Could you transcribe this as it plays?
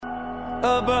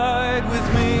Abide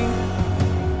with me.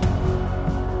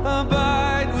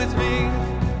 Abide with me.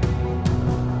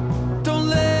 Don't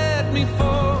let me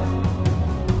fall.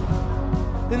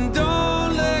 And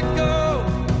don't let go.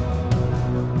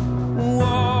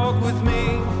 Walk with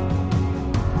me.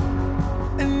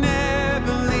 And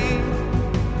never leave.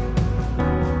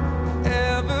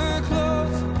 Ever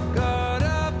close. God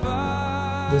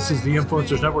abide. This is the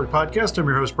Influencers Network podcast. I'm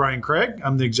your host, Brian Craig.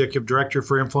 I'm the Executive Director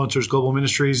for Influencers Global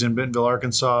Ministries in Bentonville,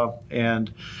 Arkansas.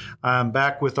 And I'm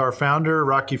back with our founder,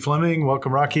 Rocky Fleming.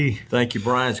 Welcome, Rocky. Thank you,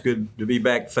 Brian. It's good to be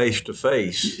back face to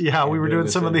face. Yeah, we were doing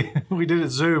we did it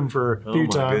Zoom for a few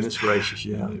times. Oh, my goodness gracious,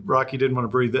 yeah. Rocky didn't want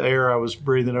to breathe the air I was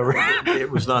breathing over. It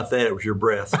was not that. It was your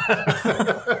breath.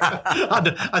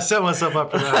 I set myself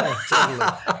up for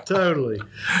that. Totally.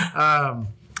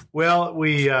 Well,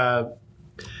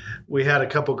 we had a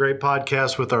couple great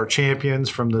podcasts with our champions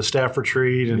from the staff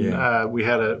retreat, and we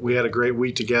had a great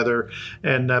week together.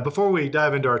 And before we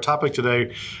dive into our topic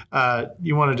today,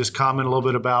 you want to just comment a little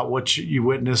bit about what you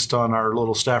witnessed on our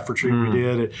little staff retreat we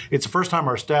did. It's the first time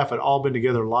our staff had all been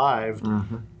together live,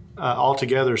 all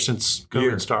together since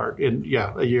COVID started.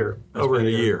 A year. Over a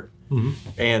year.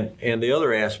 Mm-hmm. And the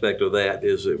other aspect of that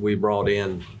is that we brought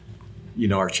in,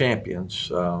 our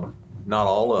champions. Not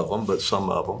all of them, but some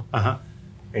of them. Uh-huh.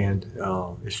 And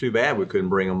it's too bad we couldn't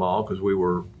bring them all because we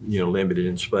were, limited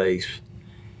in space.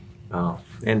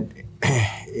 And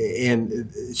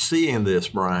seeing this,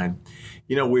 Brian,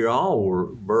 we all were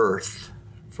birthed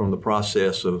from the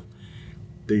process of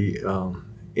the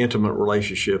intimate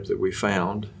relationship that we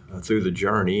found through the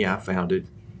journey. I found it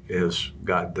as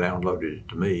God downloaded it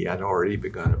to me. I'd already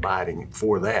begun abiding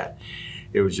for that.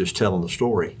 It was just telling the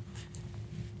story.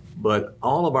 But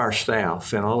all of our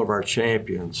staff and all of our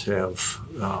champions have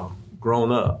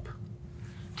grown up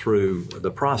through the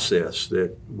process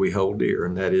that we hold dear,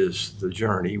 and that is the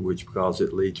journey, because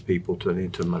it leads people to an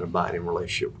intimate, abiding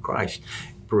relationship with Christ,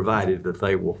 provided that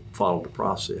they will follow the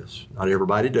process. Not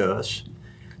everybody does.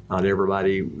 Not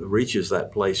everybody reaches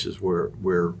that places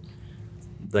where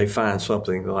they find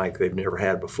something like they've never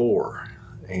had before.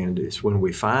 And it's when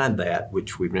we find that,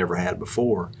 which we've never had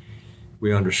before,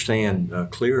 we understand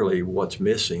clearly what's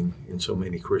missing in so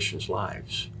many Christians'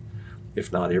 lives,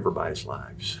 if not everybody's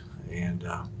lives. And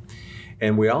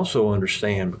we also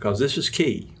understand, because this is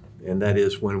key, and that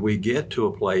is when we get to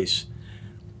a place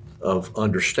of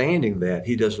understanding that,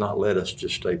 He does not let us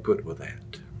just stay put with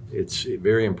that. It's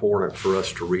very important for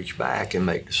us to reach back and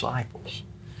make disciples.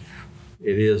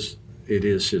 It is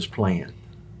His plan.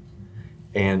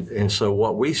 And so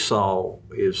what we saw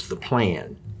is the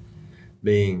plan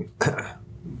being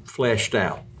fleshed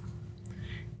out,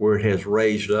 where it has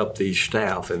raised up these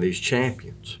staff and these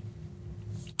champions.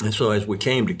 And so as we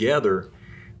came together,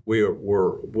 we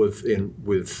were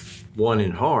with one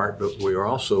in heart, but we are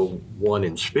also one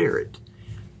in spirit,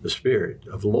 the Spirit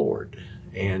of the Lord.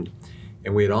 And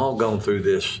we had all gone through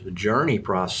this journey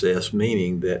process,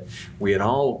 meaning that we had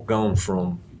all gone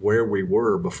from where we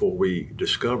were before we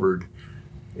discovered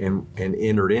and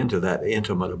entered into that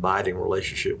intimate, abiding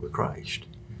relationship with Christ.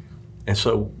 And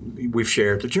so we've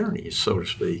shared the journey, so to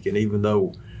speak. And even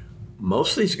though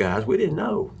most of these guys we didn't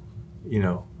know,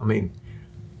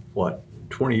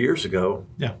 20 years ago,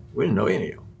 we didn't know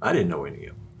any of them. I didn't know any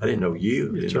of them. I didn't know you.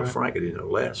 I didn't know Frank. I didn't know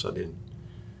Les. I didn't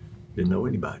know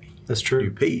anybody. That's true.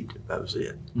 You Pete. That was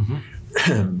it.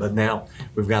 Mm-hmm. But now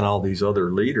we've got all these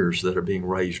other leaders that are being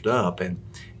raised up. And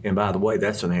by the way,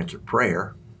 that's an answered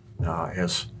prayer.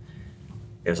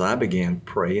 As I began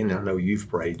praying, I know you've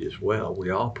prayed as well, we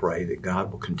all pray that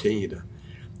God will continue to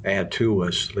add to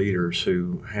us leaders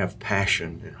who have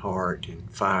passion and heart and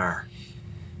fire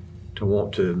to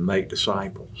want to make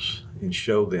disciples and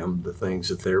show them the things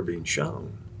that they're being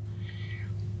shown.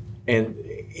 And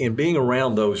in being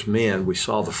around those men, we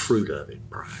saw the fruit of it,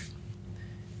 Brian.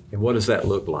 And what does that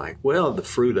look like? Well, the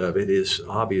fruit of it is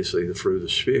obviously the fruit of the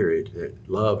Spirit,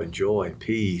 love and joy and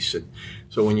peace. And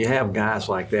so when you have guys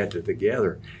like that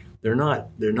together, they're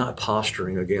not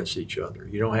posturing against each other.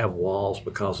 You don't have walls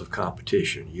because of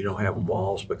competition. You don't have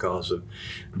walls because of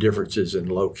differences in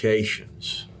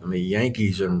locations. I mean,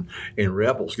 Yankees and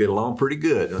Rebels get along pretty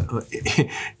good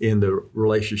in the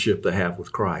relationship they have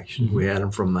with Christ. Mm-hmm. We had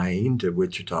them from Maine to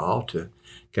Wichita to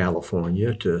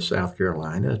California to South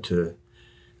Carolina to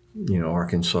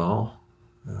Arkansas,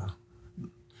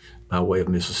 by way of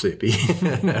Mississippi.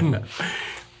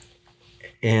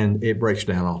 And it breaks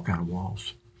down all kind of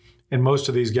walls. And most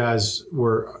of these guys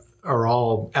are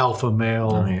all alpha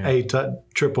male,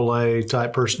 AAA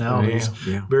type personalities,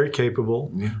 very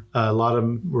capable. Yeah. A lot of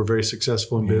them were very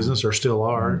successful in business, or still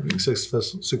are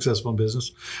successful in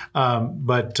business.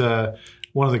 But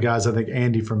one of the guys, I think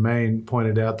Andy from Maine,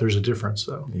 pointed out there's a difference,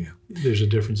 though. Yeah. There's a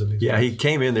difference in these Yeah, guys. he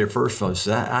came in there first and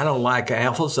said, I don't like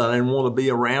alphas. I didn't want to be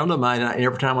around them.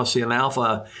 Every time I see an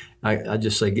alpha, I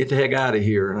just say, get the heck out of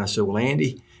here. And I said, well,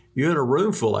 Andy, you're in a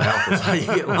room full of alphas. How you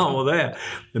getting along with that?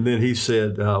 And then he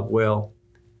said, well,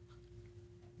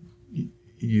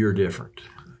 you're different.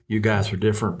 You guys are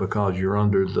different because you're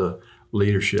under the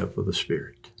leadership of the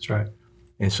Spirit. That's right.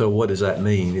 And so what does that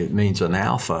mean? It means an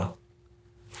alpha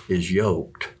is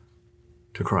yoked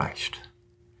to Christ.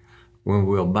 When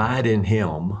we abide in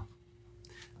him,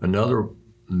 another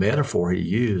metaphor he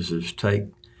uses is take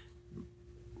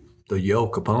the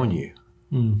yoke upon you,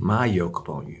 my yoke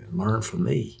upon you, and learn from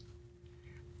me.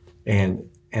 And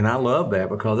I love that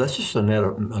because that's just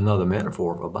another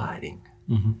metaphor of abiding.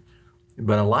 Mm-hmm.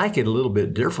 But I like it a little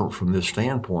bit different from this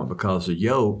standpoint because the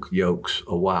yoke yokes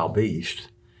a wild beast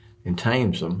and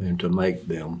tames them and to make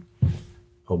them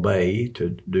obey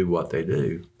to do what they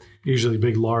do. Usually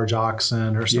big, large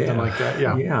oxen or something like that.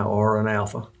 Yeah. Yeah, or an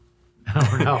alpha.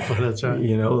 Or an alpha, that's right.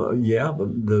 You know, yeah,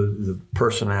 but the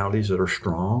personalities that are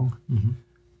strong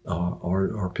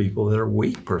are people that are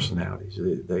weak personalities.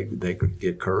 They could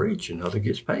get courage and other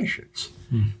gets patience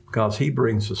because he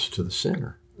brings us to the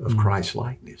center of Christ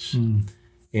likeness.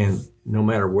 And no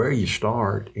matter where you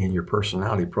start in your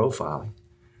personality profiling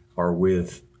or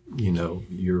with, you know,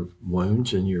 your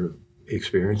wounds and your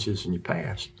experiences in your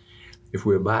past, if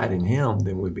we abide in him,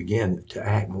 then we begin to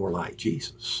act more like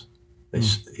Jesus. And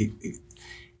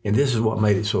this is what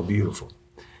made it so beautiful.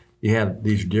 You had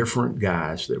these different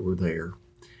guys that were there,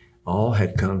 all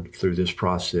had come through this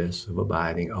process of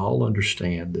abiding, all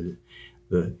understand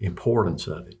the importance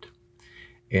of it.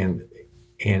 And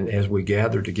as we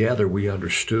gathered together, we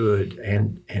understood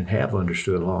and have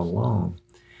understood all along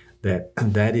that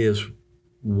is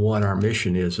what our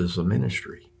mission is as a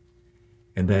ministry.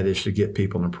 And that is to get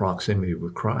people in proximity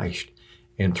with Christ.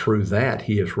 And through that,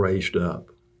 he has raised up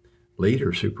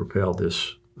leaders who propel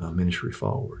this ministry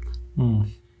forward.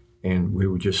 And we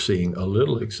were just seeing a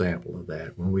little example of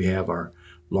that. When we have our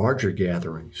larger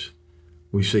gatherings,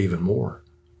 we see even more.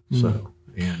 So,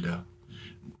 and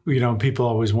you know, people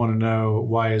always want to know,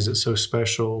 why is it so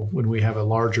special when we have a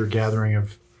larger gathering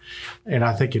of, and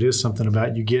I think it is something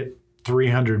about, you get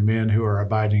 300 men who are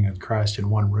abiding in Christ in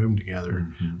one room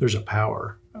together. There's a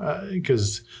power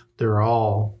because they're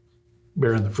all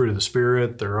bearing the fruit of the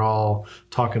Spirit. They're all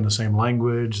talking the same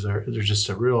language. There's just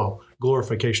a real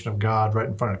glorification of God right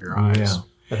in front of your eyes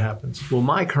that happens. Well,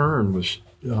 Mike Hearn was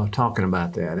talking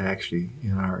about that actually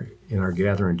in our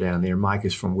gathering down there. Mike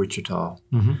is from Wichita,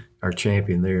 our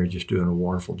champion there, just doing a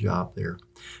wonderful job there.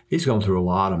 He's gone through a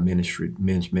lot of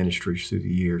men's ministries through the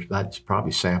years. That's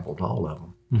probably sampled all of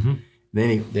them.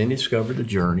 Then he discovered the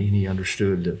journey, and he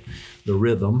understood the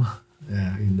rhythm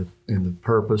and the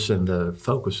purpose and the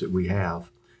focus that we have.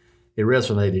 It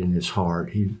resonated in his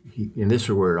heart. He and this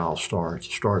is where it all starts.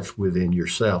 It starts within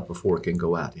yourself before it can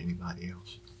go out to anybody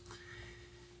else.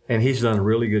 And he's done a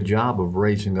really good job of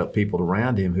raising up people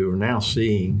around him who are now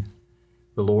seeing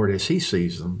the Lord as he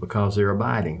sees them because they're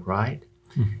abiding, right?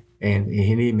 And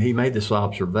he made this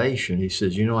observation. He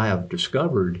says, you know, I have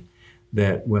discovered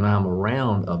that when I'm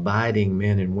around abiding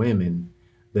men and women,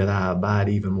 that I abide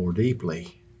even more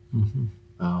deeply in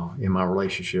my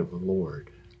relationship with the Lord.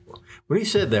 When he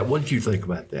said that, what did you think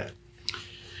about that?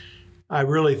 I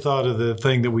really thought of the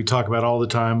thing that we talk about all the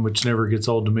time, which never gets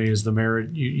old to me, is the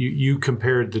merit. You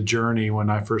compared the journey when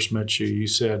I first met you. You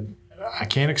said, I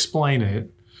can't explain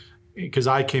it because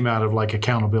I came out of like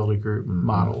accountability group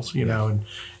models, you know,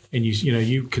 and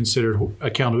you considered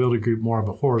accountability group more of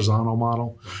a horizontal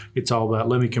model. It's all about,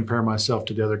 let me compare myself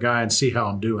to the other guy and see how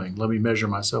I'm doing. Let me measure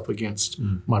myself against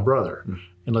my brother,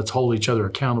 and let's hold each other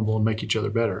accountable and make each other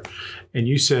better. And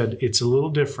you said it's a little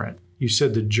different. You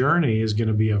said the journey is going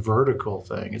to be a vertical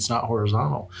thing. It's not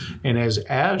horizontal. And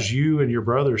as you and your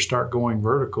brother start going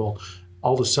vertical,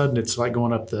 all of a sudden it's like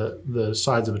going up the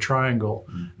sides of a triangle.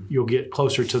 You'll get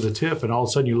closer to the tip, and all of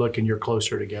a sudden you look and you're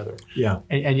closer together. Yeah.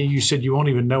 And you said you won't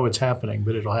even know it's happening,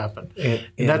 but it'll happen.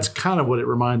 And that's kind of what it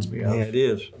reminds me of. Yeah, it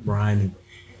is, Brian.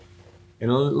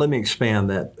 And let me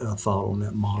expand that thought on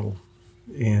that model.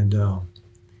 And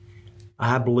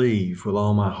I believe with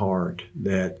all my heart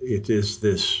that it is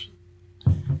this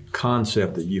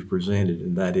concept that you've presented,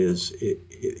 and that is,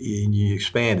 and you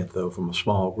expand it, though, from a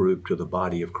small group to the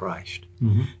body of Christ.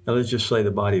 Now, let's just say the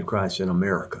body of Christ in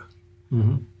America.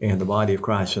 And the body of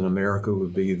Christ in America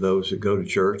would be those that go to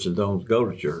church and don't go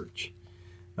to church.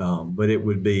 But it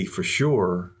would be, for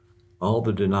sure, all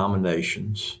the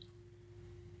denominations,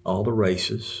 all the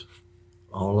races,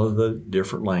 all of the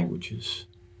different languages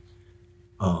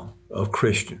of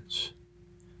Christians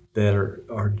that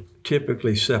are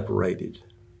typically separated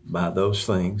by those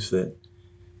things that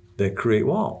create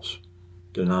walls: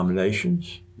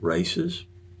 denominations, races,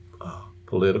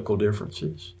 political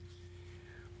differences.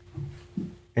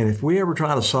 And if we ever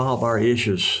try to solve our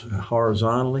issues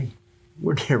horizontally,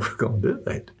 we're never going to do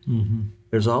it. Mm-hmm.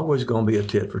 There's always going to be a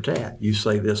tit for tat. You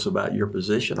say this about your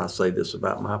position, I say this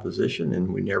about my position,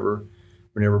 and we never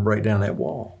break down that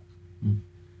wall. Mm.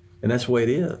 And that's the way it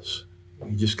is.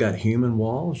 You just got human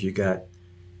walls. You got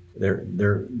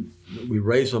we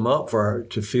raise them up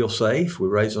to feel safe. We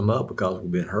raise them up because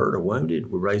we've been hurt or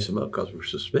wounded. We raise them up because we're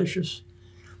suspicious.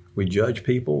 We judge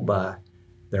people by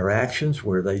their actions,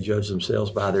 where they judge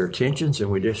themselves by their intentions,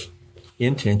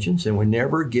 and we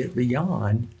never get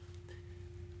beyond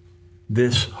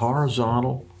this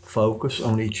horizontal focus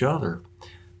on each other.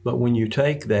 But when you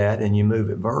take that and you move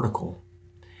it vertical,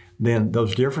 then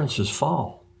those differences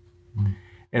fall. Mm.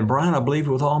 And Brian, I believe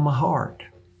with all my heart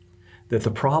that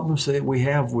the problems that we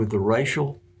have with the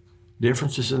racial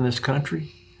differences in this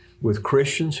country, with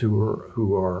Christians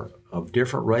who are of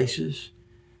different races,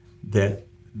 that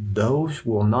those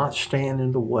will not stand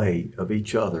in the way of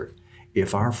each other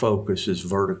if our focus is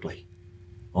vertically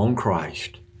on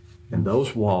Christ, and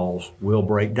those walls will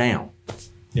break down.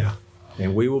 Yeah.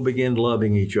 And we will begin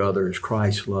loving each other as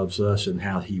Christ loves us and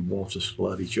how he wants us to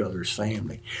love each other as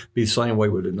family. Be the same way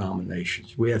with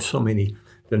denominations. We have so many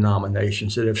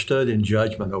denominations that have stood in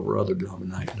judgment over other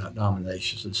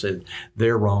denominations and said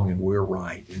they're wrong and we're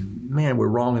right. And man, we're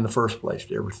wrong in the first place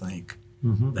to ever think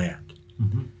that.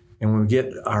 Mm-hmm. And when we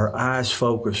get our eyes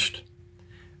focused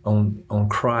on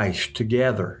Christ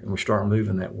together and we start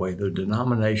moving that way, the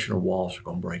denominational walls are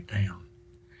going to break down.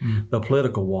 Mm. The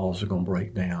political walls are going to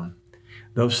break down.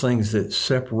 Those things that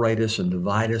separate us and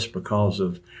divide us because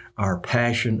of our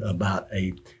passion about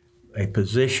a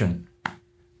position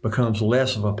becomes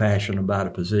less of a passion about a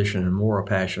position and more a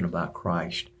passion about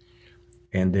Christ.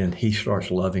 And then he starts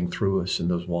loving through us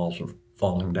and those walls are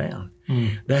falling down.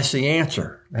 Mm. That's the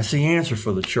answer. That's the answer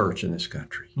for the church in this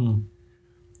country. Mm.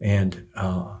 And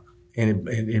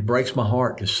it breaks my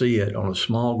heart to see it on a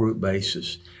small group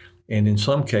basis. And in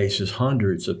some cases,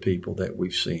 hundreds of people that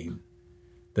we've seen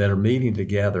that are meeting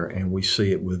together, and we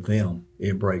see it with them.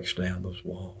 It breaks down those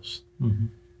walls. Mm-hmm.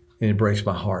 And it breaks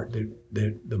my heart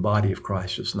that the body of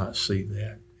Christ does not see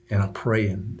that. And I'm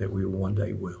praying that we one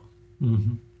day will.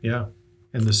 Mm-hmm. Yeah.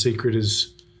 And the secret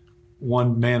is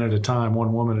one man at a time,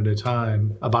 one woman at a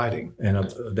time, abiding. And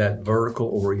that vertical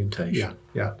orientation. Yeah,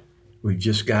 yeah. We've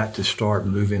just got to start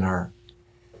moving our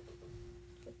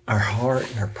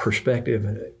heart and our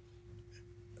perspective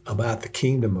about the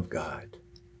kingdom of God.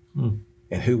 Mm.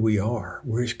 And who we are.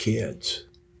 We're his kids.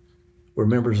 We're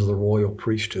members of the royal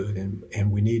priesthood, and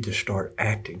we need to start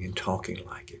acting and talking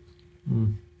like it.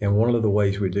 Mm. And one of the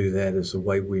ways we do that is the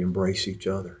way we embrace each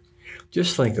other.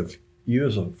 Just think of you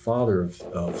as a father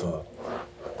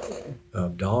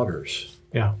of daughters.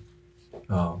 Yeah.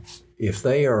 If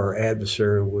they are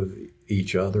adversarial with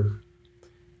each other,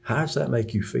 how does that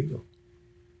make you feel?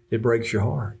 It breaks your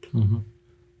heart. Mm-hmm.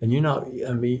 And you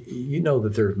know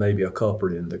that there's maybe a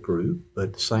culprit in the group, but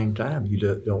at the same time, you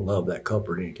don't love that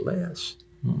culprit any less.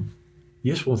 Mm.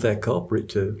 You just want that culprit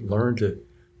to learn to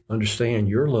understand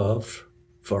your love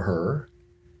for her,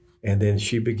 and then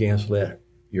she begins to let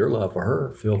your love for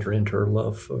her filter into her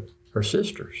love for her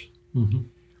sisters. Mm-hmm.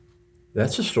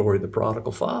 That's the story of the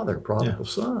prodigal father, prodigal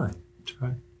son. That's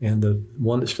right. And the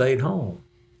one that stayed home.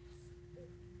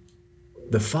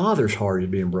 The father's heart is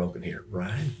being broken here,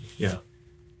 right? Yeah.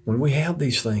 When we have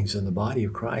these things in the body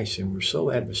of Christ and we're so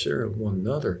adversarial with one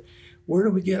another, where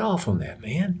do we get off on that,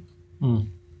 man? Mm.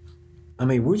 I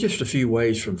mean, we're just a few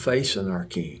ways from facing our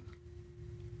King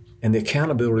and the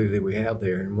accountability that we have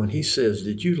there. And when he says,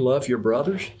 did you love your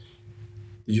brothers?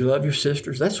 Did you love your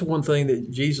sisters? That's the one thing that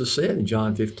Jesus said in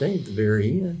John 15 at the very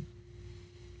end.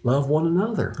 Love one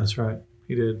another. That's right.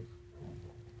 He did.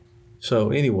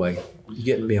 So anyway, you're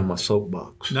getting me on my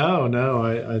soapbox.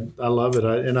 No, I love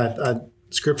it.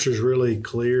 Scripture's really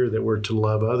clear that we're to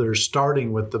love others,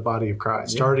 starting with the body of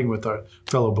Christ, starting with our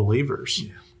fellow believers.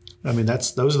 Yeah. I mean,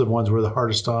 those are the ones we're the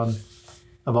hardest on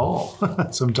of all.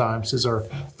 Sometimes is our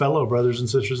fellow brothers and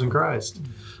sisters in Christ.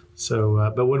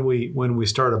 So, but when we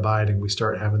start abiding, we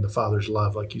start having the Father's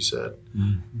love, like you said,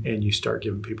 and you start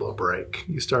giving people a break.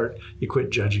 You quit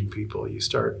judging people. You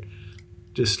start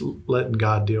just letting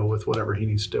God deal with whatever He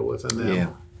needs to deal with, and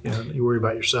then you worry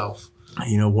about yourself.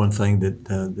 You know, one thing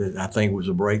that I think was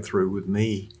a breakthrough with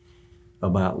me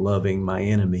about loving my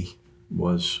enemy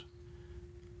was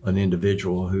an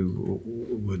individual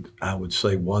who I would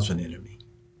say was an enemy.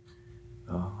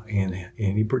 And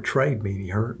he betrayed me and he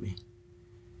hurt me.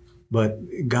 But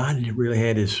God really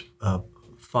had his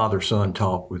father-son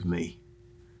talk with me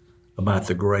about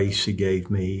the grace he gave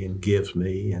me and gives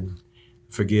me, and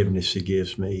forgiveness he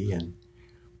gives me, and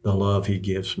the love he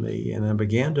gives me. And I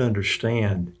began to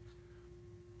understand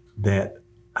that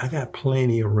I got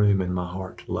plenty of room in my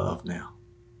heart to love now.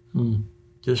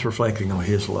 Just reflecting on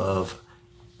his love,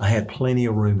 I had plenty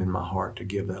of room in my heart to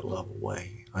give that love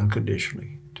away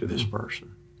unconditionally to this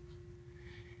person.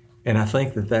 And I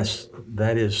think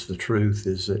that is the truth,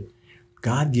 is that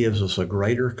God gives us a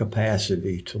greater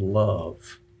capacity to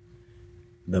love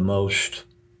the most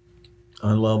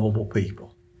unlovable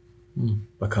people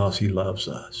because he loves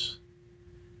us.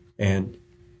 And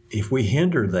if we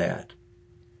hinder that,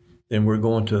 then we're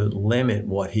going to limit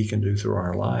what he can do through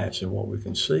our lives and what we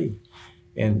can see.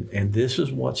 And this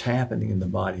is what's happening in the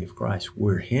body of Christ.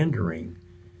 We're hindering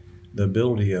the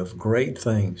ability of great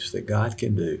things that God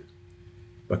can do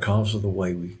because of the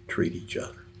way we treat each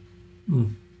other.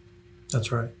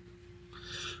 That's right.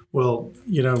 Well,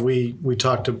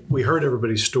 we heard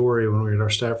everybody's story when we were at our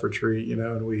staff retreat,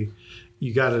 and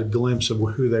you got a glimpse of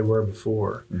who they were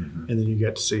before, and then you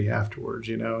got to see afterwards,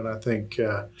 and I think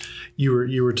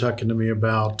you were talking to me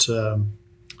about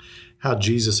how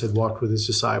Jesus had walked with his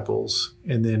disciples,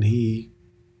 and then he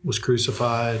was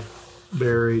crucified,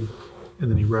 buried, and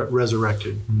then he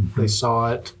resurrected. They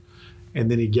saw it. And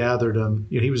then he gathered them.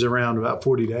 He was around about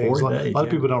 40 days. 40 days, a lot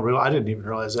of people don't realize. I didn't even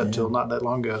realize that until not that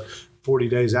long ago. 40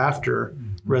 days after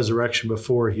resurrection,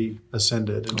 before he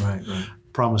ascended and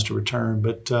promised to return.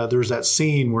 But there's that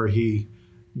scene where he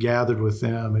gathered with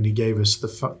them and he gave us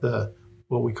the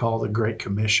what we call the Great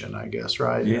Commission, I guess,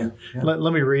 right? Yeah.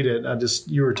 Let me read it.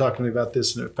 You were talking to me about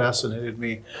this and it fascinated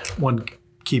me. One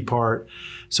key part.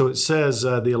 So it says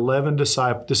the 11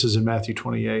 disciples, this is in Matthew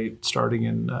 28, starting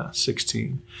in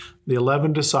 16. The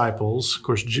 11 disciples, of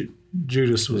course,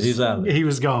 Judas was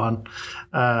gone.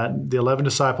 The 11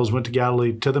 disciples went to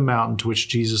Galilee to the mountain to which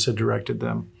Jesus had directed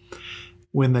them.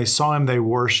 When they saw him, they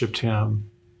worshiped him,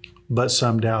 but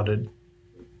some doubted.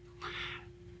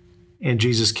 And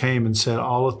Jesus came and said,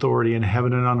 all authority in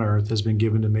heaven and on earth has been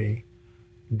given to me.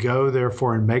 Go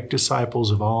therefore and make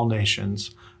disciples of all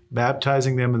nations,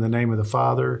 baptizing them in the name of the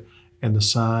Father and the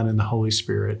Son and the Holy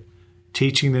Spirit,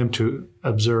 teaching them to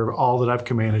observe all that I've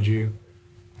commanded you.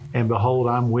 And behold,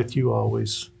 I'm with you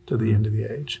always to the end of the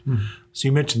age. So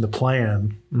you mentioned the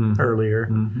plan earlier.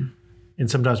 And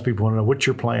sometimes people want to know, what's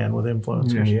your plan with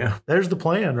influencers? Yeah. There's the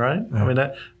plan, right? I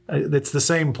mean, it's the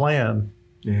same plan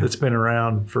that's been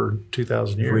around for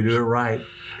 2,000 years. If we do it right,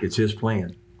 it's his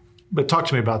plan. But talk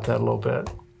to me about that a little bit.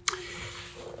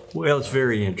 Well, it's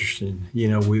very interesting.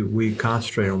 We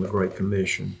concentrate on the Great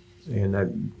Commission,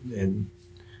 and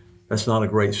that's not a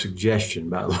great suggestion,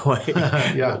 by the way.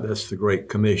 That's the Great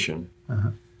Commission.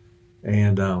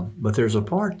 And but there's a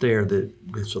part there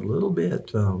that's a little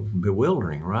bit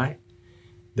bewildering, right?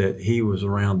 That he was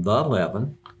around the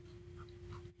 11.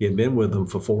 He had been with them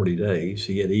for 40 days.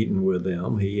 He had eaten with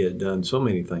them. He had done so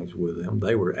many things with them.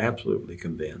 They were absolutely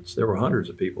convinced. There were hundreds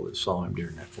of people that saw him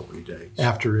during that 40 days.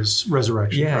 After his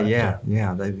resurrection.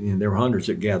 Yeah. There were hundreds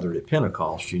that gathered at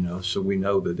Pentecost, so we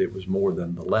know that it was more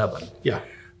than 11. Yeah.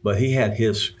 But he had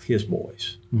his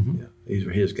boys. These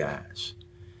were his guys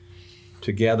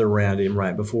to gather around him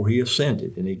right before he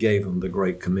ascended, and he gave them the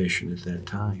Great Commission at that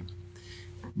time.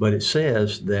 But it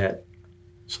says that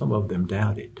some of them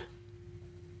doubted.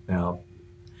 Now,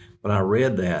 when I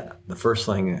read that, the first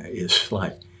thing is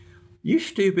like, you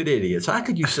stupid idiots. How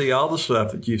could you see all the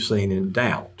stuff that you've seen and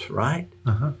doubt, right?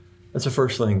 That's the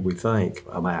first thing we think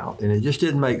about. And it just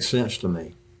didn't make sense to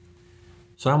me.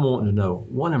 So I'm wanting to know,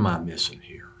 what am I missing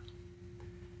here?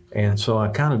 And so I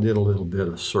kind of did a little bit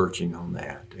of searching on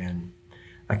that. And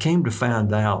I came to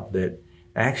find out that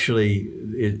actually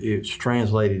it's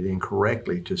translated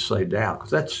incorrectly to say doubt,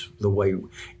 because that's the way,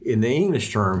 in the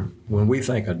English term, when we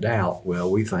think of doubt,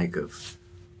 well, we think of,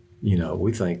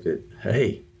 we think that,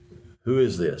 hey, who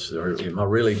is this? Or am I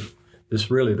really,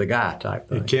 this really the guy type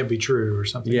thing? It can't be true or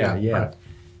something. Yeah. Right.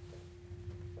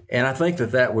 And I think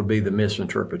that would be the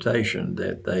misinterpretation,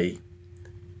 that they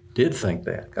did think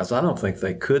that, because I don't think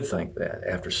they could think that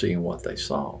after seeing what they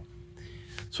saw.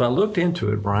 So I looked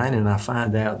into it, Brian, and I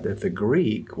find out that the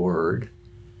Greek word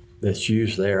that's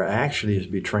used there actually is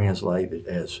to be translated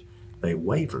as they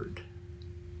wavered.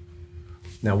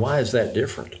 Now, why is that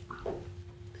different?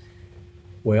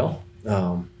 Well,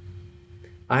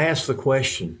 I asked the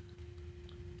question,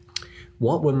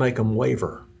 what would make them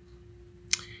waver?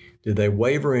 Did they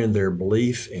waver in their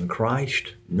belief in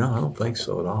Christ? No, I don't think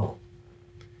so at all.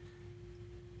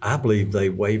 I believe they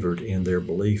wavered in their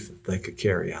belief that they could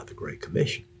carry out the Great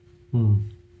Commission.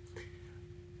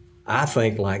 I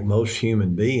think, like most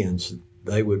human beings,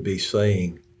 they would be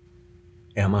saying,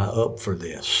 am I up for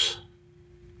this?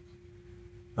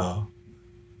 The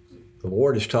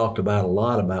Lord has talked about a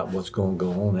lot about what's going to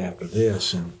go on after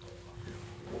this, and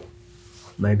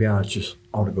maybe I just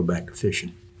ought to go back to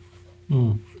fishing.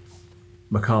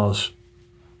 Because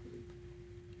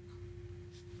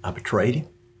I betrayed him,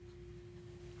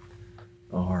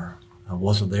 or I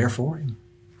wasn't there for him.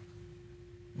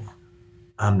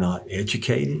 I'm not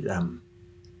educated. I'm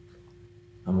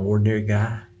an ordinary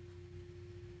guy.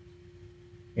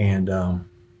 And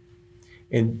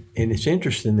it's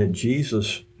interesting that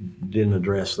Jesus didn't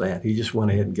address that. He just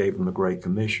went ahead and gave them the Great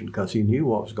Commission because he knew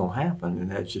what was going to happen.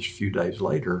 And that's just a few days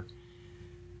later,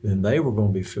 then they were going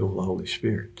to be filled with the Holy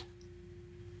Spirit.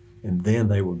 And then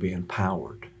they would be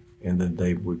empowered. And then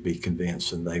they would be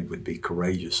convinced, and they would be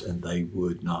courageous, and they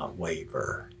would not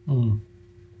waver.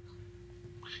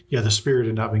 Yeah, the Spirit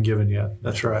had not been given yet.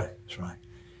 That's right. That's right.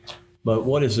 But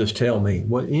what does this tell me?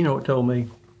 What it told me?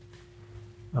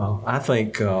 I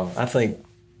think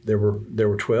there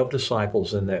were 12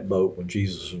 disciples in that boat when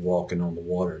Jesus was walking on the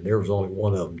water, and there was only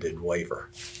one of them didn't waver.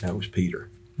 That was Peter.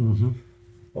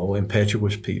 Oh,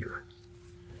 impetuous Peter.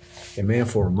 And man,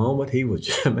 for a moment he was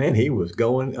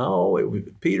going. Oh, it was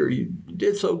Peter. You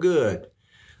did so good.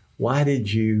 Why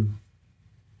did you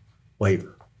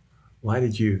waver? Why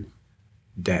did you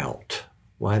doubt?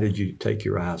 Why did you take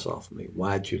your eyes off of me?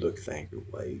 Why did you look at the angry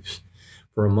waves?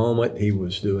 For a moment, he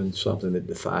was doing something that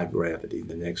defied gravity.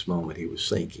 The next moment, he was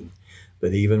sinking.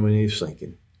 But even when he was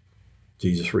sinking,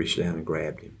 Jesus reached down and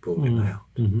grabbed him, pulled him out.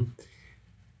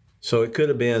 So it could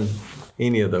have been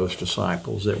any of those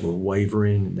disciples that were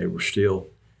wavering, and they were still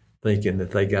thinking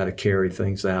that they got to carry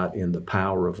things out in the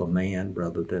power of a man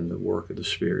rather than the work of the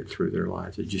Spirit through their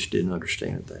lives. They just didn't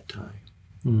understand at that time.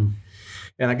 And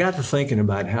I got to thinking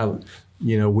about how,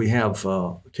 we have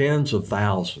tens of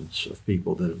thousands of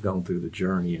people that have gone through the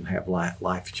journey and have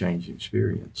life-changing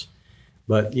experience.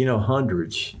 But,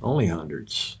 only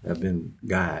hundreds have been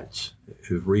guides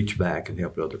who've reached back and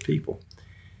helped other people.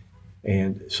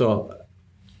 And so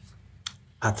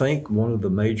I think one of the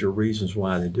major reasons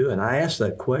why they do it, and I asked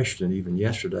that question even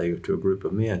yesterday to a group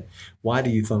of men, why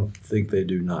do you think they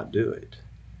do not do it?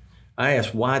 I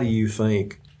asked, why do you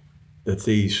think that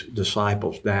these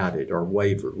disciples doubted or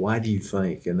wavered? Why do you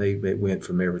think? And they went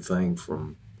from everything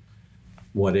from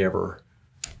whatever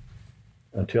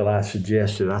until I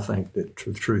suggested, I think that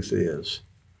the truth is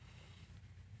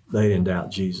they didn't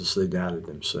doubt Jesus, they doubted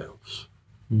themselves.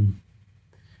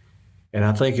 And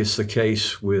I think it's the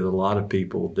case with a lot of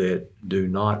people that do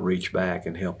not reach back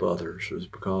and help others is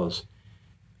because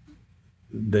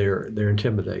they're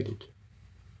intimidated.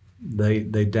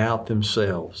 They doubt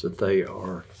themselves that they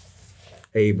are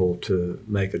able to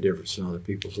make a difference in other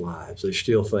people's lives. They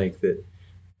still think that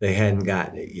they hadn't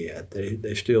gotten it yet.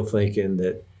 They're still thinking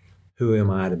that, who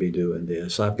am I to be doing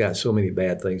this? I've got so many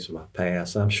bad things in my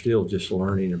past. I'm still just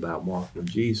learning about walking with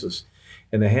Jesus.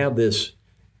 And they have this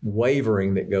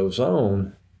wavering that goes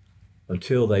on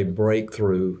until they break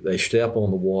through, they step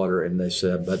on the water and they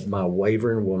said, but my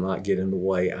wavering will not get in the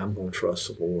way. I'm going to trust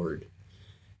the Lord.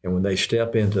 And when they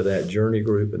step into that journey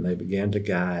group and they begin to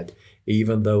guide,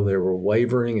 even though they were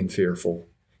wavering and fearful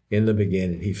in the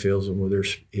beginning, he fills them with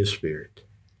his Spirit.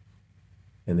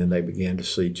 And then they began to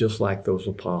see, just like those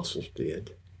apostles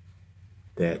did,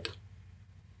 that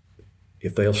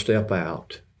if they'll step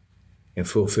out and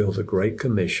fulfill the Great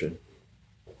Commission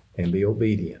and be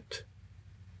obedient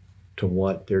to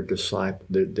what their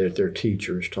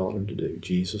teachers taught them to do,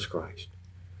 Jesus Christ,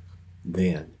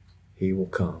 then he will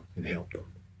come and help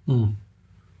them.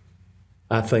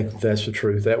 I think that's the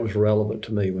truth. That was relevant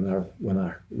to me when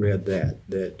I read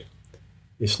that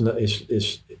it's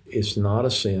not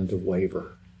a sin to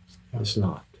waver. It's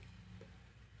not.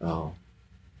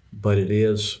 But it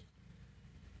is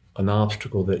an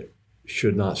obstacle that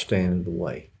should not stand in the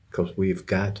way, because we've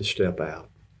got to step out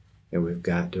and we've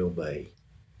got to obey.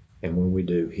 And when we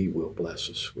do, he will bless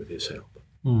us with his help.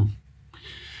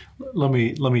 Let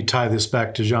me tie this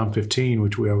back to John 15,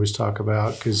 which we always talk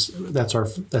about, because that's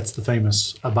the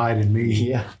famous "Abide in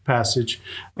Me" passage.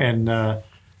 And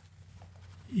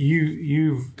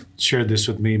you've shared this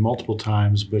with me multiple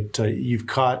times, but you've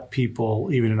caught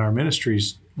people, even in our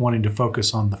ministries, wanting to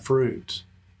focus on the fruit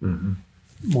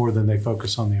more than they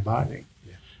focus on the abiding.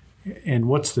 Yeah. And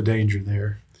what's the danger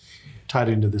there, tied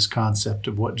into this concept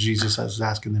of what Jesus is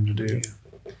asking them to do?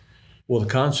 Well, the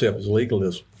concept is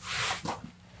legalism.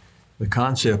 The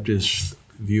concept is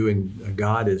viewing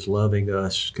God as loving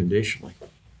us conditionally.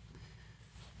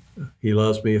 He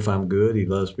loves me if I'm good. He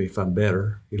loves me if I'm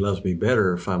better. He loves me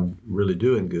better if I'm really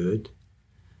doing good.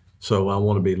 So I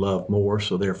want to be loved more,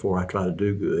 so therefore I try to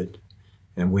do good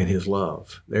and win his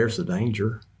love. There's the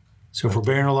danger. So if we're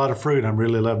bearing a lot of fruit, I'm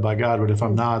really loved by God. But if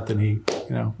I'm not, then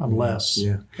I'm less.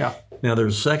 Yeah. Yeah. Now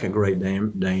there's a second great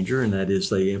danger, and that is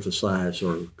they emphasize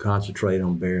or concentrate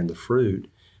on bearing the fruit,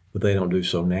 but they don't do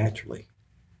so naturally.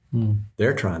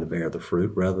 They're trying to bear the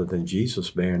fruit rather than Jesus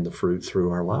bearing the fruit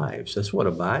through our lives. That's what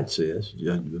abide says.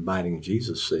 Abiding in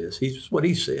Jesus says. He's what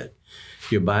he said.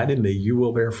 If you abide in me, you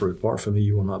will bear fruit. Apart from me,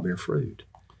 you will not bear fruit.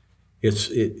 It's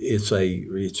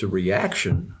a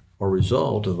reaction or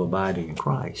result of abiding in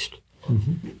Christ.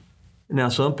 Mm-hmm. Now,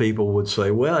 some people would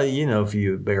say, well, if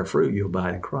you bear fruit, you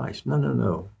abide in Christ.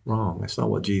 No. Wrong. That's not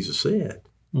what Jesus said.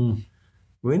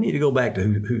 We need to go back to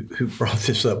who brought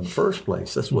this up in the first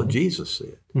place. That's what Jesus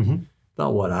said. Mm-hmm.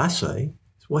 Not what I say.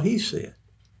 It's what he said.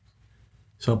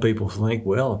 Some people think,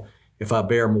 well, if I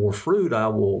bear more fruit, I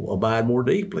will abide more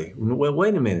deeply. Well,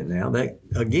 wait a minute now.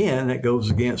 That goes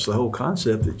against the whole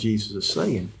concept that Jesus is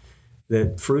saying,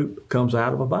 that fruit comes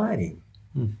out of abiding.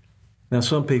 Now,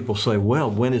 some people say,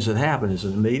 well, when does it happen? Is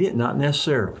it immediate? Not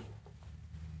necessarily.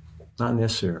 Not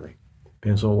necessarily.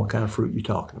 Depends on what kind of fruit you're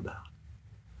talking about.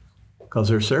 Because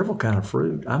there's several kind of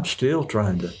fruit. I'm still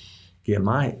trying to get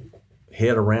my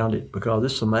head around it because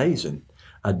it's amazing.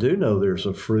 I do know there's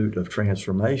a fruit of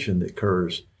transformation that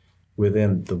occurs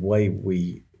within the way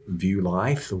we view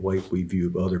life, the way we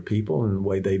view other people, and the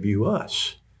way they view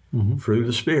us. Mm-hmm. Fruit of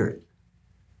the Spirit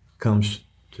comes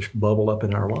to bubble up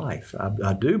in our life.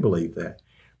 I do believe that.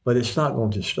 But it's not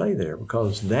going to stay there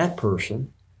because that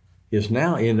person is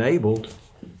now enabled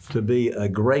to be a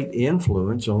great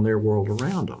influence on their world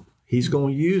around them. He's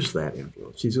going to use that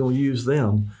influence. He's going to use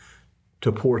them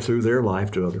to pour through their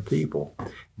life to other people.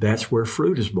 That's where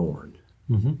fruit is born.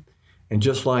 Mm-hmm. And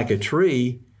just like a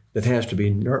tree that has to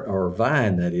be, or a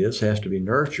vine that is, has to be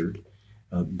nurtured,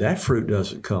 that fruit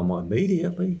doesn't come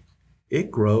immediately.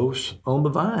 It grows on the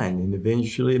vine and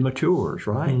eventually it matures,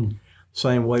 right?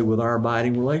 Same way with our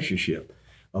abiding relationship.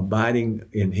 Abiding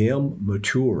in him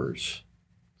matures.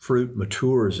 Fruit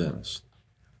matures in us.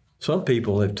 Some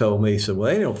people have told me,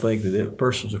 well, they don't think that a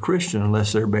person's a Christian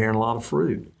unless they're bearing a lot of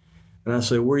fruit. And I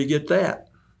say, where do you get that?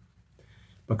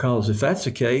 Because if that's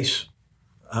the case,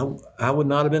 I would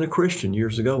not have been a Christian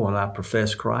years ago when I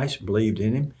professed Christ, believed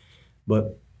in him,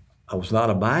 but I was not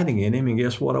abiding in him, and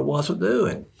guess what I wasn't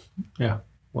doing? Yeah.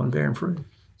 Wasn't bearing fruit.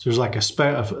 So there's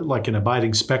like an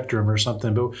abiding spectrum or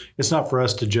something, but it's not for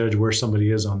us to judge where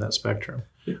somebody is on that spectrum.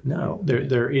 No.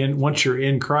 They're in. Once you're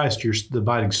in Christ, the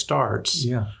abiding starts.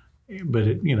 Yeah.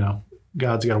 But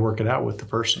God's got to work it out with the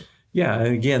person. Yeah,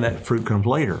 and again, that fruit comes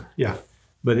later. Yeah.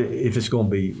 But if it's going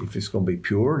to be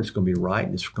pure, and it's going to be right,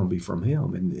 and it's going to be from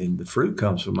him, and the fruit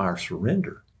comes from our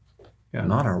surrender,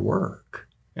 not our work.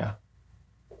 Yeah.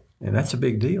 And that's a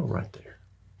big deal right there.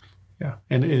 Yeah,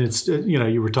 and it's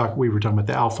we were talking about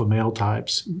the alpha male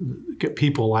types.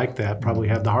 People like that probably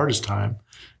have the hardest time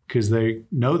because they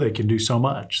know they can do so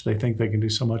much. They think they can do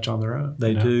so much on their own.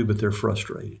 They do, but they're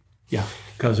frustrated. Yeah,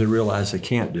 because they realize they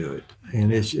can't do it.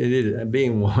 And it is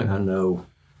being one. I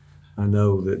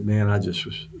know that, man. I just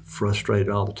was frustrated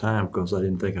all the time because I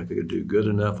didn't think I could do good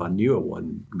enough. I knew I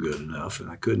wasn't good enough, and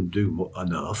I couldn't do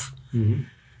enough. Mm-hmm.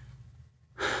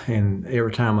 And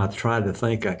every time I tried to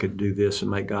think I could do this and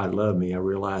make God love me, I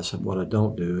realized what I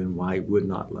don't do and why he would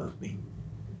not love me.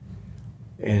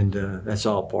 And that's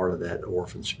all part of that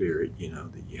orphan spirit,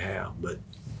 that you have. But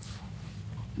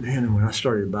man, when I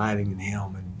started abiding in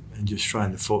him and just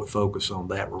trying to focus on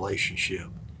that relationship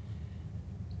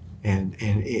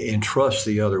and trust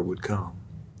the other would come,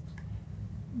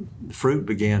 the fruit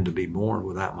began to be born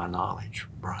without my knowledge,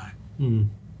 Brian. Mm.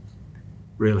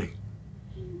 Really.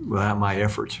 Without my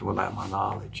efforts and without my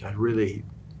knowledge. I really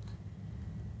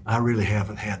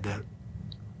haven't had that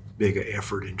big an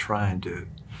effort in trying to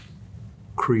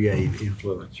create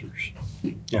influencers,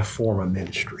 form a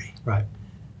ministry. Right.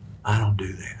 I don't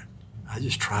do that. I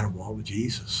just try to walk with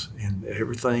Jesus, and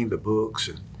everything, the books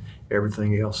and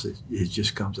everything else, it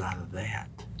just comes out of that.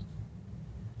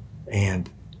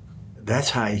 And that's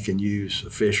how you can use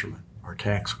a fisherman or a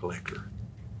tax collector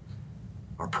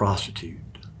or prostitute,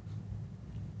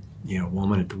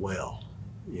 woman at the well,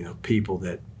 people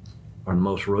that are the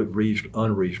most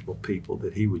unreasonable people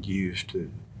that he would use to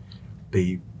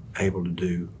be able to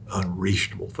do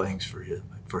unreasonable things for him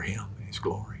and his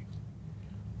glory.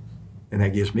 And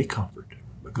that gives me comfort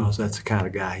because that's the kind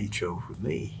of guy he chose with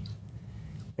me.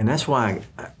 And that's why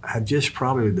I'm just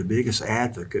probably the biggest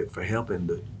advocate for helping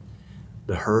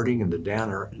the hurting and the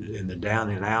downer and the down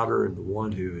and outer and the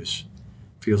one who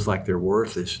feels like their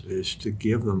worth is to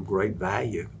give them great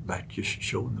value by just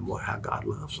showing them how God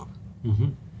loves them. Mm-hmm.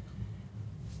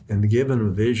 and giving them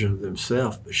a vision of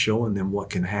themselves, but showing them what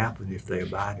can happen if they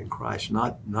abide in Christ.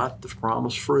 Not the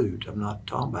promised fruit. I'm not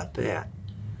talking about that.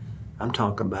 I'm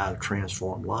talking about a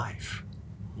transformed life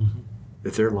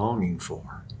that they're longing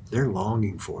for. They're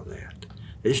longing for that.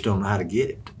 They just don't know how to get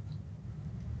it.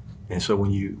 And so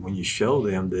when you show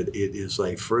them that it is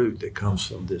a fruit that comes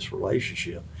from this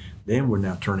relationship, then we're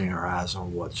now turning our eyes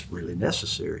on what's really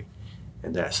necessary,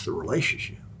 and that's the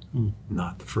relationship,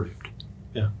 not the fruit.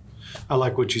 Yeah. I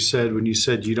like what you said when you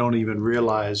said you don't even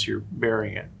realize you're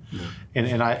bearing it. Yeah.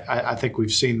 And I think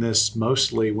we've seen this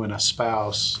mostly when a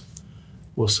spouse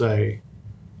will say,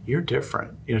 "You're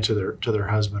different," to their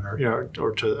husband,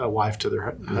 or to a wife to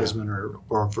their husband,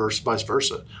 or vice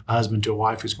versa, a husband to a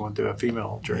wife who's going through a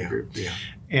female journey group. Yeah.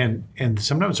 And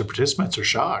sometimes the participants are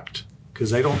shocked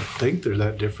because they don't think they're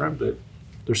that different, but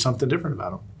there's something different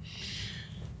about them.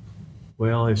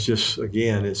 Well, it's just,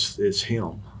 again, it's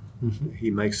him. He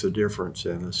makes a difference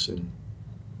in us, and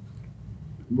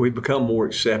we become more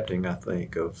accepting, I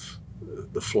think, of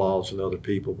the flaws in other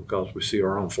people because we see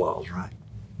our own flaws, right?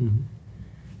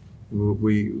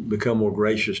 We become more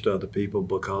gracious to other people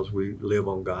because we live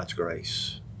on God's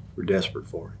grace. We're desperate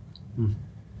for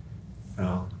it.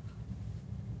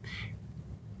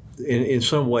 In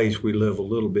some ways, we live a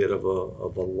little bit of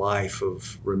a life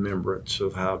of remembrance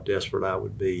of how desperate I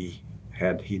would be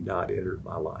had he not entered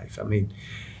my life. I mean,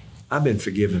 I've been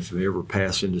forgiven for every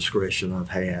past indiscretion I've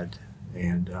had,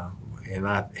 and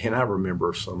I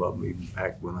remember some of them even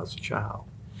back when I was a child.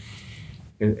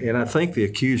 And I think the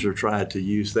accuser tried to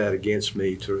use that against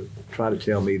me to try to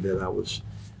tell me that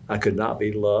I could not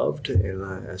be loved, and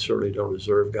I certainly don't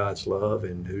deserve God's love,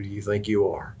 and who do you think you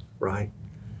are, right?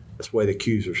 That's the way the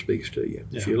accuser speaks to you,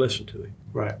 if you listen to him.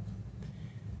 Right.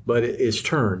 But it's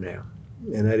turned now,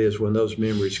 and that is when those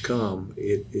memories come,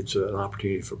 it's an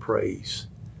opportunity for praise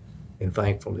and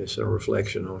thankfulness and a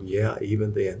reflection on,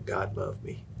 even then God loved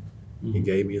me. He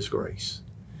gave me his grace.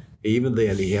 Even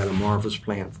then he had a marvelous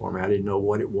plan for me. I didn't know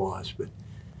what it was, but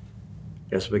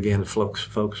as I began to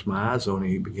focus my eyes on it,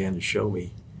 he began to show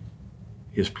me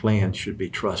his plan should be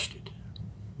trusted.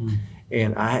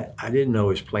 And I didn't know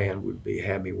his plan would be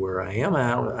have me where I am.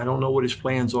 I don't know what his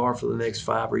plans are for the next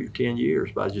 5 or 10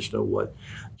 years, but I just know what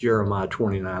Jeremiah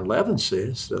 29:11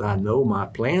 says, that I know my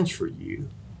plans for you,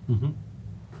 and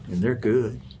they're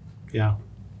good. Yeah,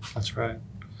 that's right.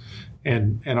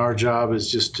 And our job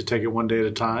is just to take it one day at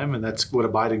a time, and that's what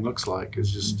abiding looks like.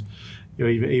 Is just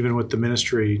even with the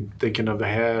ministry, thinking of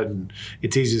ahead, and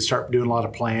it's easy to start doing a lot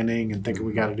of planning and thinking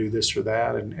we got to do this or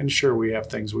that, and sure we have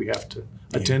things we have to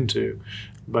attend to,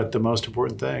 but the most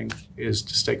important thing is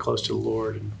to stay close to the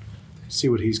Lord and see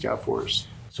what He's got for us.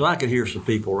 So I could hear some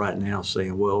people right now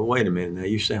saying, "Well, wait a minute now,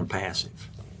 you sound passive,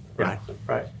 right?" Yeah,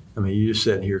 right. I mean, you're just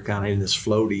sitting here kind of in this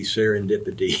floaty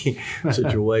serendipity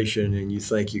situation, and you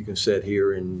think you can sit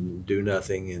here and do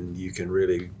nothing and you can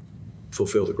really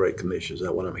fulfill the Great Commission. Is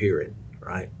that what I'm hearing,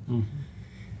 right?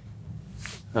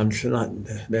 That's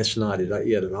not it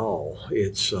yet at all.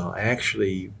 It's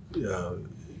actually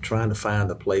trying to find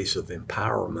a place of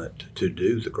empowerment to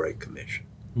do the Great Commission.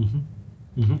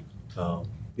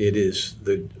 It is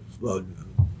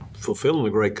fulfilling the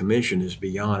Great Commission is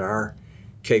beyond our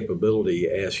capability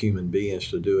as human beings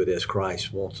to do it as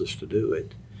Christ wants us to do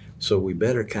it. So we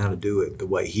better kind of do it the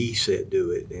way he said do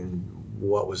it. And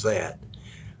what was that?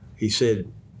 He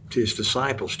said to his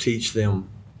disciples, teach them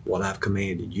what I've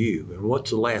commanded you. And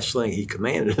what's the last thing he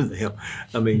commanded them?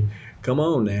 I mean, come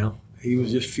on now. He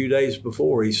was just a few days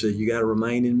before, he said, you got to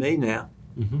remain in me now.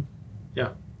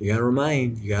 Yeah. You got to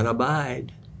remain. You got to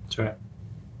abide. That's right.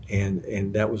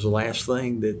 And that was the last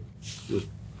thing that was,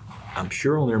 I'm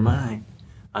sure, on their mind.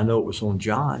 I know it was on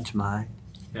John's mind.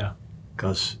 Yeah.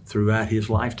 Because throughout his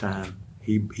lifetime,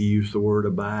 he used the word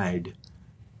abide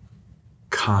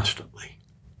constantly.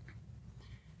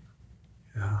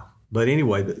 But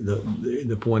anyway,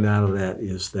 the point out of that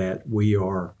is that we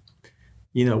are,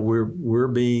 we're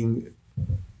being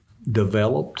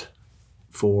developed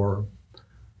for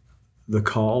the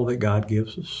call that God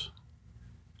gives us.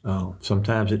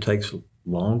 Sometimes it takes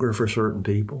longer for certain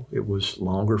people. It was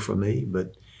longer for me,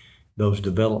 but those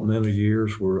developmental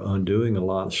years were undoing a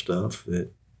lot of stuff, that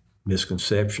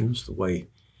misconceptions, the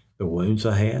wounds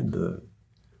I had,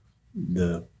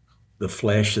 the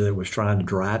flesh that was trying to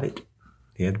drive it.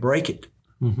 He had to break it.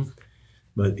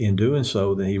 But in doing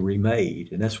so, then he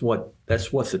remade, and that's what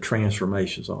the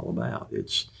transformation is all about.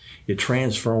 It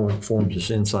transforms us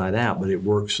inside out, but it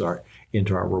works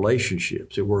into our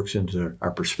relationships. It works into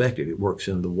our perspective. It works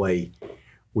into the way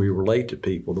we relate to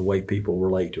people, the way people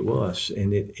relate to us,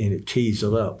 and it tees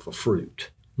it up for fruit.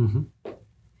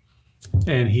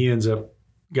 And he ends up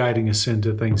guiding us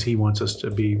into things he wants us to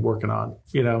be working on,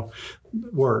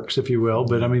 works, if you will.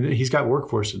 But I mean, he's got work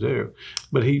for us to do.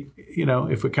 But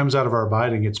if it comes out of our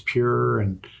abiding, it's pure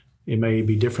and it may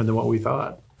be different than what we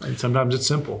thought. And sometimes it's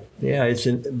simple. Yeah,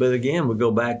 but again, we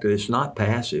go back to it's not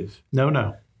passive.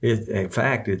 No. In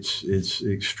fact, it's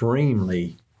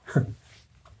extremely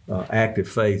active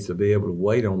faith to be able to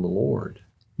wait on the Lord,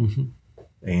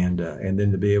 and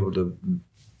then to be able to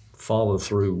follow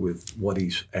through with what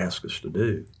He's asked us to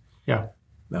do. Yeah.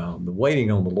 The waiting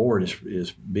on the Lord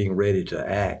is being ready to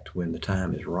act when the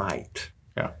time is right.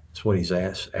 Yeah. That's what He's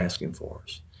asking for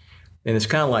us. And it's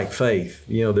kind of like faith.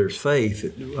 There's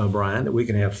faith, Brian, that we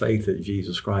can have faith that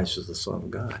Jesus Christ is the Son of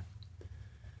God.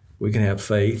 We can have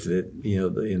faith that,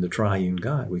 in the triune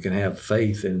God. We can have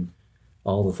faith in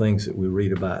all the things that we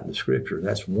read about in the Scripture.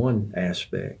 That's one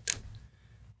aspect.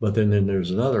 But then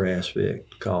there's another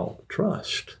aspect called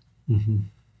trust.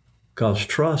 Because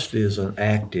trust is an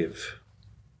active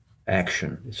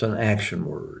action. It's an action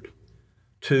word.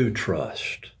 To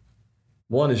trust.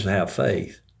 One is to have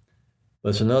faith. But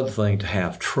it's another thing to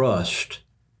have trust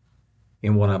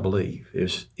in what I believe.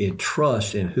 It's in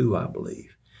trust in who I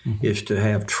believe. It's to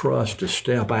have trust to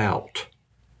step out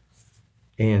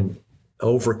and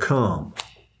overcome,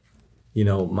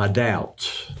 my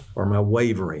doubts or my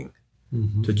wavering,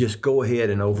 to just go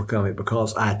ahead and overcome it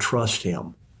because I trust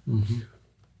Him.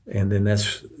 And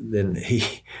then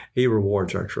He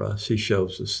rewards our trust. He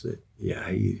shows us that,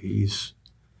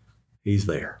 He's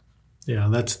there. Yeah,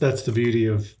 that's the beauty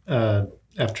of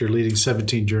after leading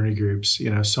 17 journey groups.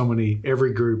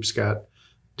 Every group's got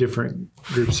different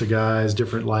groups of guys,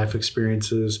 different life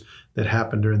experiences that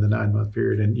happen during the 9-month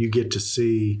period, and you get to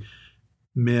see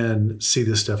men see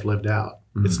this stuff lived out.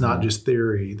 It's not just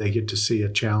theory. They get to see a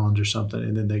challenge or something,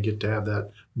 and then they get to have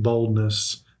that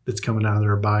boldness that's coming out of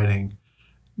their abiding,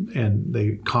 and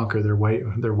they conquer their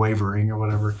wavering or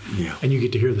whatever. Yeah. And you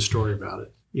get to hear the story about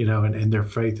it. And their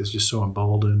faith is just so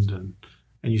emboldened, and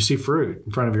you see fruit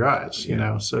in front of your eyes,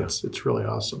 so it's really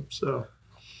awesome. So,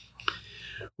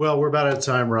 well, we're about out of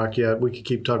time, Rock. Yeah, we could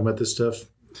keep talking about this stuff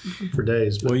for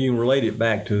days. But. Well, you can relate it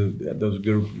back to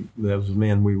those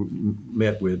men we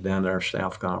met with down at our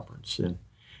South Conference,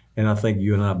 and I think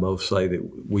you and I both say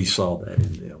that we saw that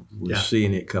in them. We're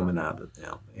seeing it coming out of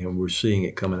them, and we're seeing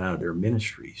it coming out of their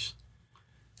ministries.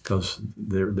 Because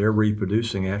they're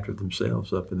reproducing after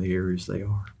themselves up in the areas they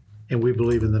are. And we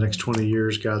believe in the next 20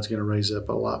 years, God's going to raise up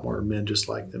a lot more men just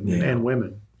like them and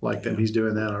women like them. He's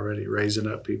doing that already, raising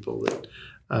up people that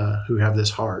who have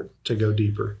this heart to go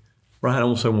deeper. Right. I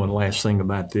want to say one last thing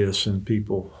about this. And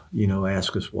people,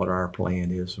 ask us what our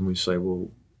plan is. And we say, well,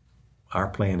 our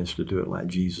plan is to do it like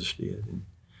Jesus did. And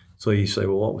so you say,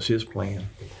 well, what was His plan?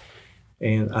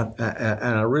 And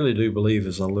I really do believe,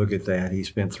 as I look at that, He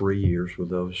spent 3 years with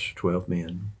those 12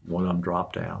 men. One of them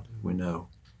dropped out, we know.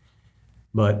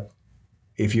 But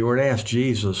if you were to ask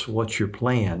Jesus, what's your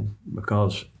plan?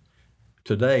 Because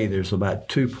today there's about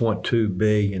 2.2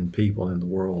 billion people in the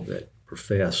world that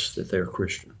profess that they're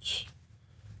Christians.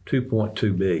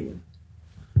 2.2 billion.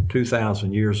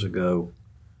 2,000 years ago,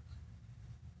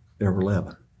 there were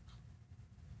 11.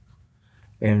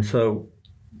 And so,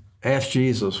 ask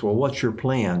Jesus, well, what's your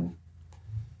plan?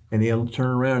 And He'll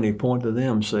turn around and He'll point to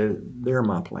them and say, they're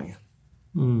my plan.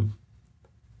 And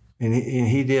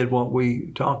he did what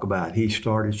we talk about. He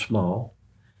started small.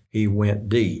 He went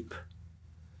deep.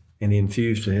 And He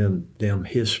infused to them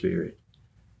His Spirit.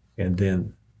 And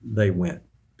then they went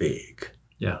big.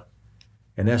 Yeah.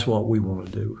 And that's what we want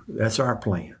to do. That's our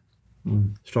plan.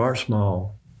 Start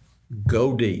small,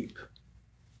 go deep,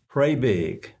 pray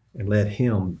big, and let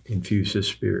Him infuse His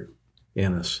Spirit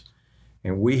in us.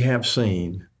 And we have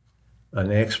seen an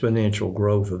exponential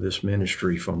growth of this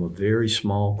ministry from a very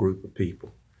small group of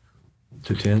people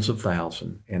to tens of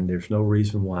thousands. And there's no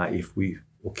reason why, if we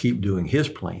will keep doing His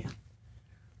plan,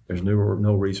 there's no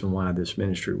reason why this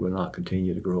ministry will not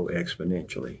continue to grow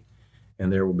exponentially.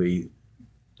 And there will be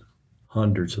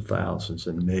hundreds of thousands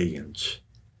and millions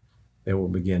that will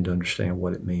begin to understand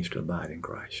what it means to abide in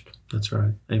Christ. That's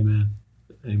right. Amen.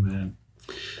 Amen.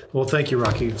 Well, thank you,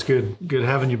 Rocky. It's good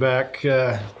having you back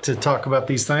to talk about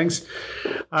these things.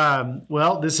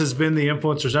 Well, this has been the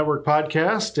Influencers Network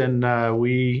podcast, and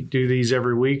we do these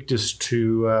every week just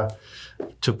to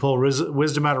to pull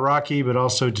wisdom out of Rocky, but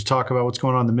also to talk about what's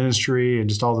going on in the ministry and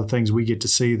just all the things we get to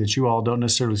see that you all don't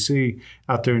necessarily see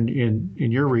out there in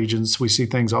your regions. We see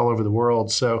things all over the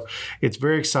world. So it's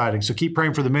very exciting. So keep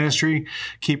praying for the ministry.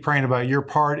 Keep praying about your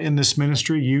part in this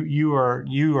ministry. You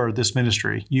are this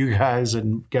ministry. You guys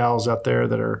and gals out there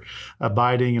that are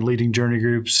abiding and leading journey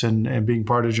groups and being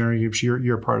part of journey groups,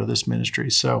 you're part of this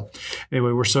ministry. So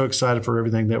anyway, we're so excited for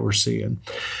everything that we're seeing.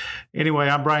 Anyway,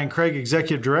 I'm Brian Craig,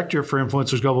 Executive Director for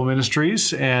Influencers Global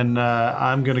Ministries, and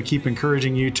I'm going to keep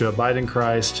encouraging you to abide in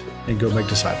Christ and go make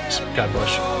disciples. God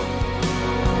bless you.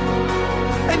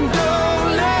 And go